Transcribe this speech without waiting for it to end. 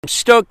I'm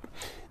stoked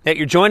that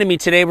you're joining me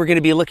today. We're going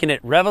to be looking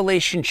at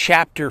Revelation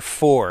chapter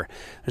 4.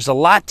 There's a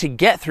lot to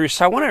get through,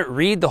 so I want to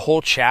read the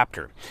whole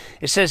chapter.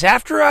 It says,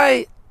 "After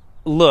I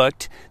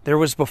looked, there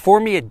was before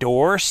me a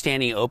door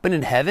standing open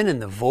in heaven,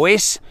 and the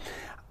voice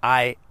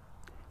I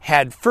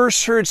had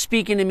first heard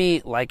speaking to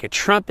me like a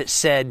trumpet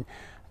said,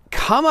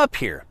 'Come up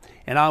here,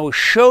 and I will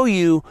show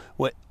you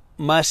what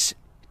must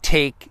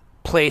take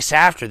place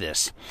after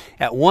this.'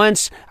 At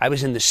once I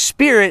was in the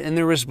Spirit, and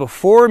there was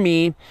before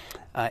me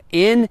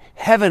in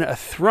heaven a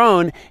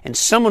throne, and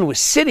someone was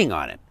sitting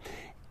on it.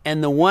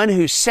 And the one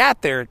who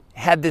sat there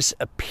had this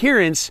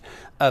appearance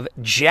of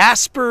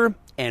jasper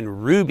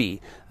and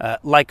ruby,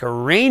 like a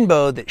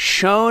rainbow that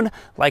shone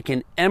like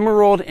an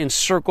emerald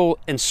encircled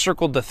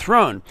the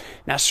throne.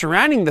 Now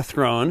surrounding the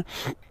throne,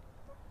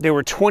 there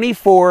were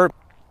 24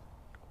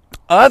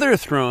 other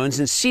thrones,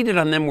 and seated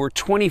on them were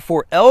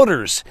 24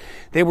 elders.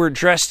 They were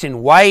dressed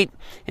in white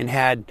and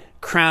had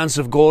crowns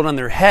of gold on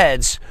their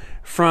heads.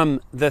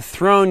 From the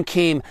throne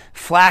came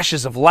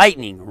flashes of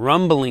lightning,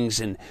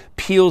 rumblings, and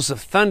peals of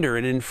thunder.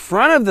 And in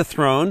front of the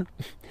throne,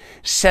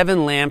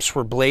 7 lamps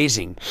were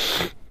blazing.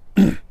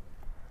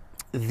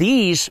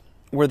 These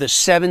were the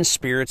 7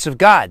 spirits of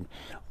God.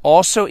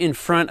 Also in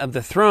front of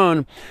the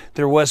throne,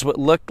 there was what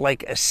looked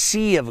like a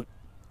sea of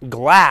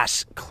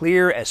glass,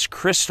 clear as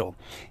crystal.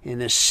 In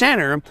the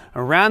center,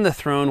 around the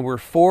throne, were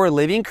 4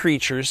 living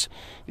creatures,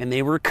 and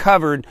they were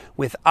covered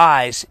with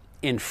eyes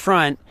in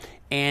front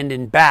and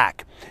in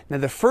back. Now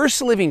the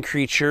first living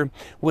creature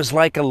was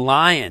like a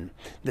lion.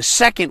 The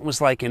second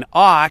was like an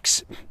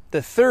ox.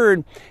 The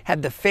third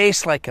had the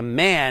face like a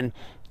man,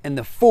 and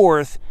the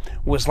fourth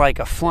was like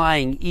a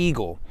flying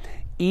eagle.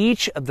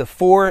 Each of the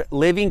 4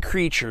 living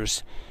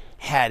creatures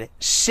had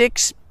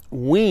 6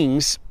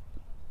 wings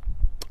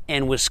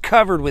and was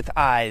covered with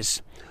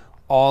eyes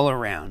all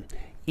around,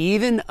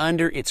 even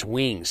under its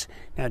wings.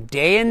 Now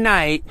day and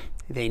night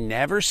they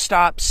never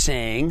stopped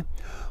saying,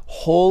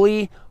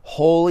 'Holy,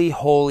 holy,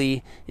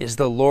 holy is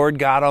the Lord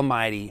God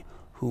Almighty,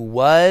 who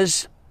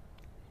was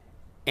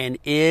and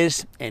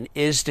is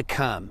to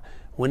come.'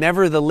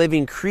 Whenever the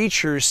living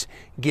creatures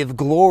give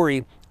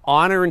glory,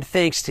 honor, and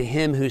thanks to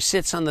him who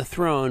sits on the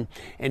throne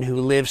and who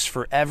lives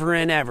forever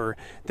and ever,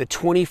 the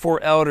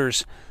 24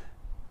 elders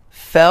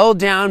fell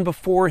down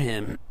before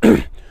him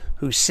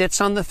who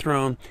sits on the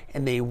throne,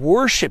 and they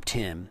worshiped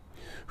him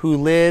who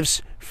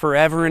lives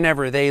forever and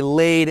ever. They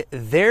laid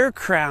their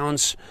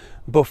crowns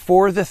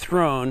before the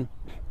throne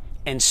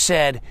and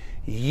said,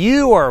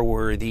 'You are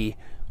worthy,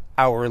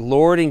 our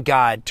Lord and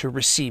God, to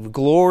receive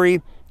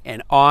glory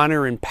and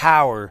honor and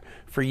power,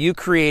 for you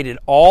created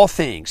all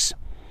things,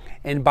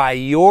 and by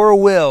your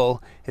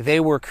will they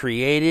were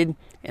created,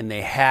 and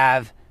they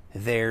have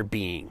their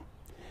being.'"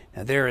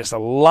 Now there is a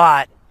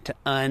lot to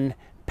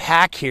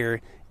unpack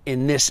here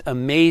in this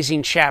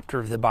amazing chapter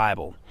of the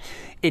Bible.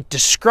 It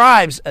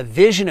describes a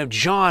vision of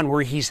John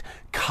where he's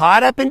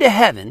caught up into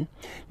heaven.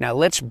 Now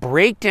let's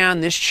break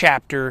down this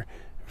chapter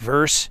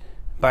verse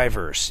by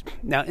verse.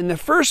 Now in the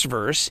first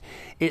verse,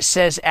 it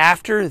says,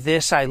 "After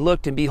this I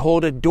looked, and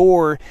behold, a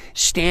door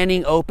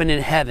standing open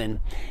in heaven.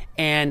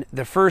 And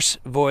the first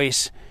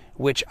voice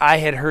which I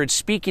had heard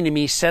speaking to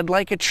me said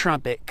like a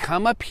trumpet,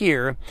 'Come up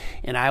here,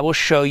 and I will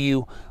show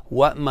you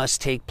what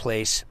must take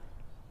place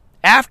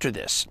after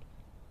this.'"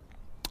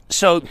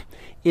 So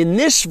in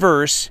this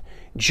verse,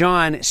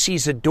 John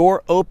sees a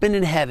door open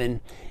in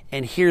heaven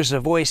and hears a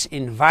voice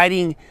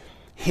inviting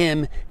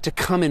him to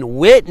come and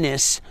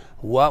witness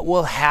what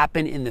will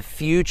happen in the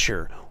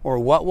future, or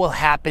what will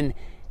happen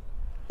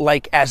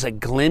like as a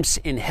glimpse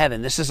in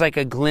heaven. This is like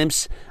a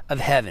glimpse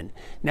of heaven.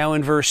 Now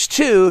in verse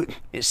 2,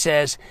 it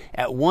says,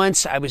 "At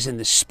once I was in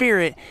the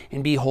Spirit,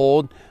 and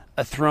behold,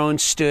 a throne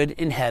stood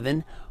in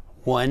heaven,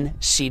 one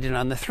seated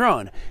on the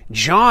throne."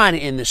 John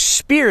in the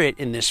Spirit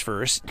in this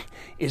verse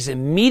is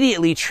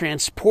immediately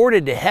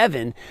transported to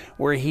heaven,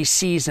 where he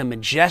sees a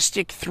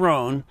majestic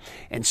throne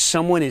and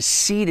someone is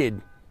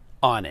seated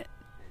on it.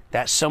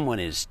 That someone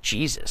is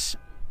Jesus.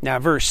 Now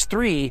verse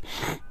 3,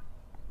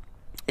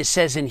 it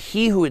says, "And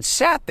he who had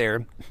sat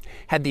there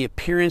had the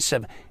appearance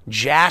of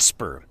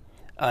jasper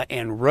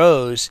and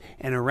rose,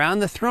 and around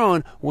the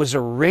throne was a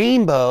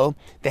rainbow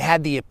that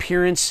had the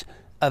appearance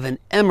of an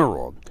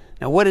emerald."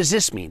 Now what does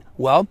this mean?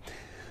 Well,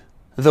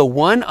 the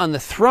one on the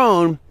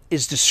throne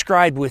is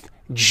described with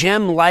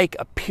gem-like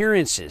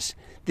appearances,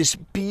 this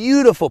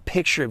beautiful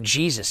picture of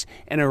Jesus,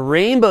 and a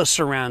rainbow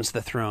surrounds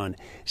the throne,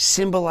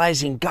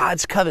 symbolizing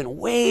God's covenant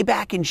way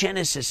back in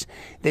Genesis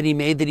that he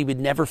made, that he would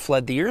never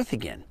flood the earth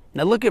again.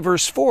 Now look at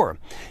verse 4.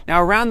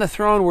 "Now around the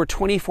throne were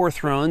 24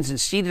 thrones, and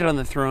seated on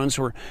the thrones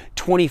were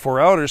 24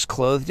 elders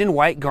clothed in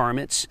white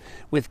garments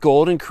with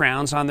golden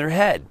crowns on their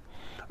head.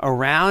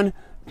 Around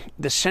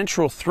the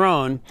central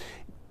throne,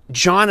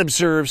 John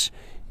observes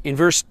in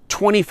verse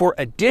 24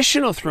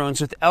 additional thrones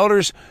with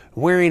elders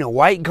wearing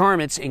white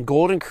garments and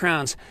golden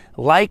crowns,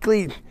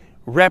 likely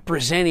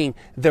representing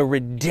the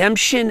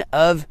redemption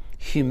of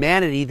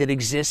humanity that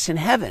exists in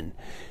heaven.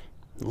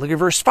 Look at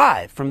verse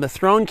 5. From the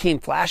throne came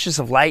flashes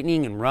of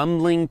lightning and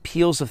rumbling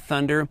peals of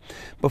thunder.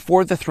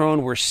 Before the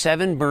throne were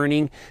 7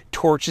 burning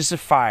torches of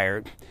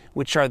fire,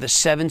 which are the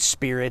 7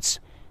 spirits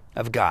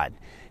of God.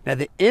 Now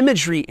the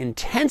imagery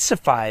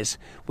intensifies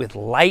with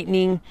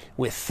lightning,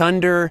 with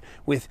thunder,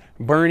 with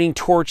burning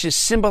torches,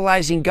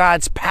 symbolizing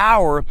God's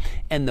power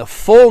and the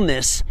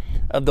fullness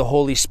of the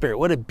Holy Spirit.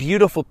 What a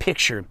beautiful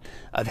picture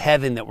of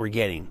heaven that we're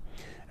getting.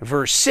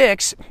 Verse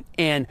 6,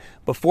 and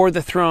before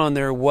the throne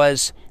there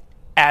was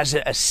as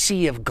a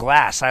sea of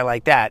glass. I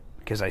like that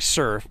because I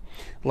surf.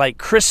 Like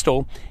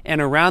crystal,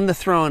 and around the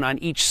throne, on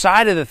each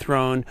side of the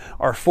throne,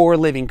 are 4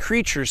 living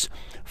creatures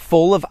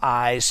full of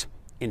eyes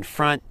in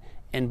front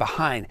and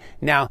behind.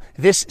 Now,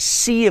 this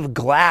sea of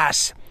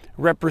glass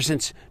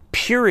represents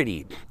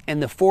purity,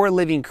 and the 4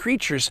 living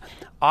creatures,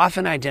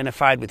 often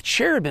identified with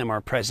cherubim,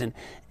 are present,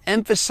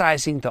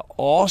 emphasizing the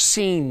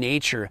all-seeing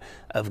nature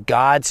of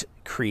God's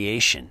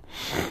creation.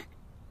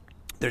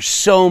 There's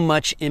so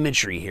much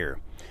imagery here.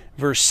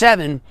 Verse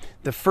 7,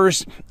 the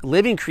first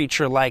living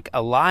creature like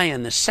a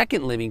lion, the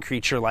second living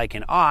creature like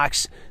an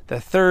ox, the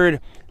third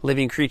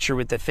living creature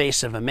with the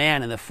face of a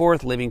man, and the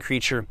fourth living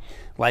creature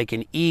like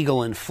an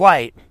eagle in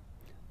flight.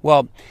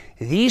 Well,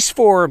 these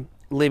 4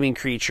 living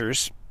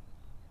creatures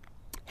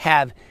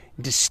have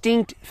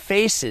distinct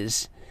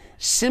faces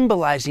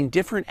symbolizing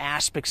different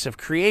aspects of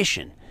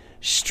creation: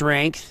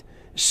 strength,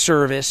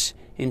 service,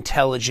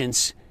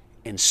 intelligence,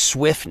 and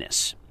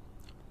swiftness.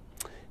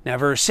 Now,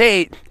 verse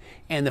 8,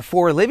 and the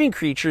 4 living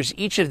creatures,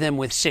 each of them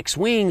with 6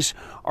 wings,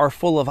 are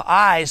full of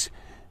eyes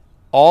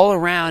all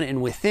around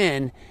and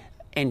within,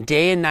 and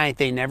day and night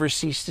they never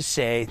cease to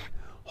say,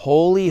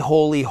 Holy,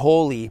 holy,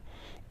 holy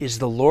is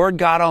the Lord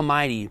God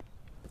Almighty,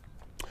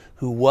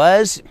 who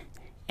was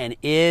and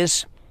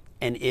is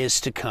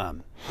to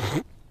come.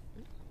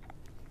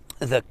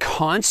 The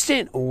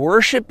constant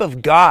worship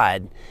of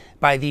God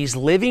by these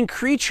living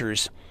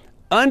creatures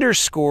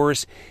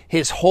underscores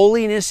His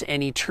holiness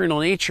and eternal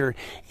nature,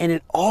 and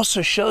it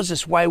also shows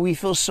us why we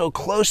feel so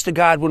close to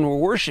God when we're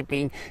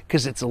worshiping,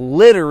 because it's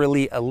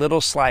literally a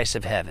little slice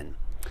of heaven.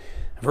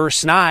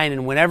 Verse 9,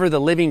 and whenever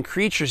the living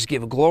creatures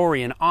give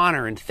glory and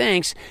honor and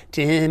thanks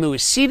to Him who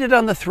is seated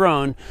on the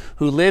throne,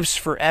 who lives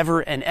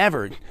forever and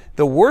ever,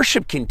 the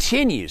worship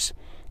continues,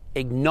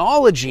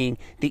 acknowledging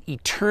the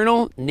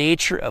eternal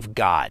nature of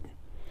God.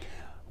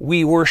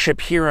 We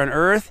worship here on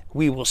earth,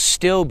 we will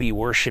still be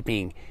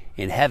worshiping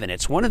in heaven.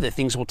 It's one of the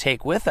things we'll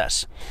take with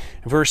us.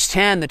 Verse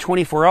 10, the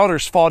 24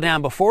 elders fall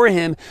down before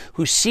Him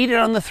who's seated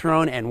on the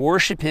throne and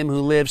worship Him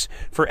who lives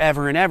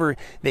forever and ever.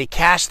 They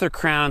cast their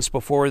crowns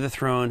before the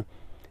throne,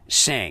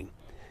 saying.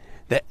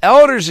 The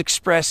elders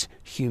express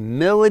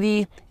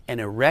humility and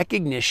a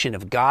recognition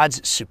of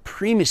God's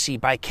supremacy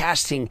by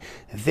casting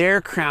their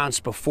crowns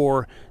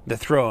before the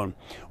throne.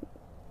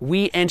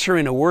 We enter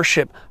into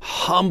worship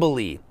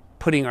humbly,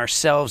 putting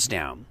ourselves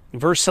down.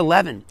 Verse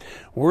 11,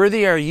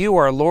 worthy are you,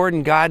 our Lord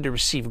and God, to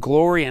receive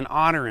glory and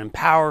honor and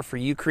power, for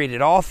you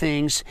created all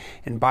things,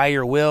 and by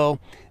your will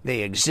they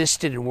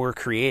existed and were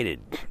created.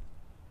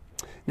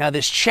 Now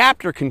this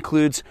chapter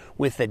concludes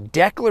with a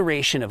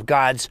declaration of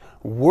God's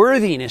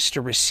worthiness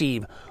to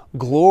receive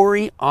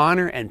glory,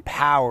 honor, and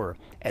power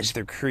as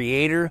the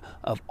creator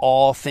of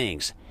all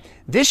things.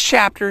 This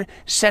chapter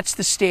sets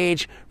the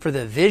stage for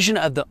the vision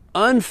of the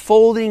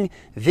unfolding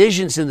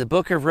visions in the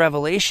book of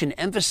Revelation,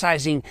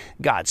 emphasizing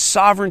God's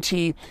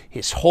sovereignty,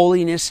 His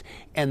holiness,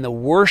 and the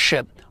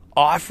worship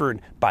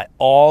offered by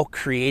all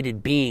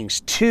created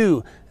beings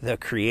to the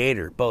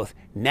Creator, both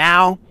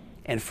now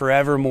and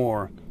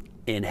forevermore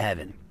in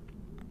heaven.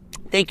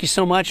 Thank you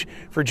so much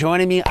for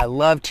joining me. I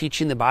love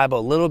teaching the Bible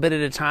a little bit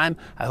at a time.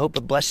 I hope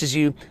it blesses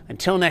you.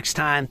 Until next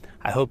time,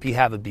 I hope you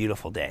have a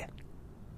beautiful day.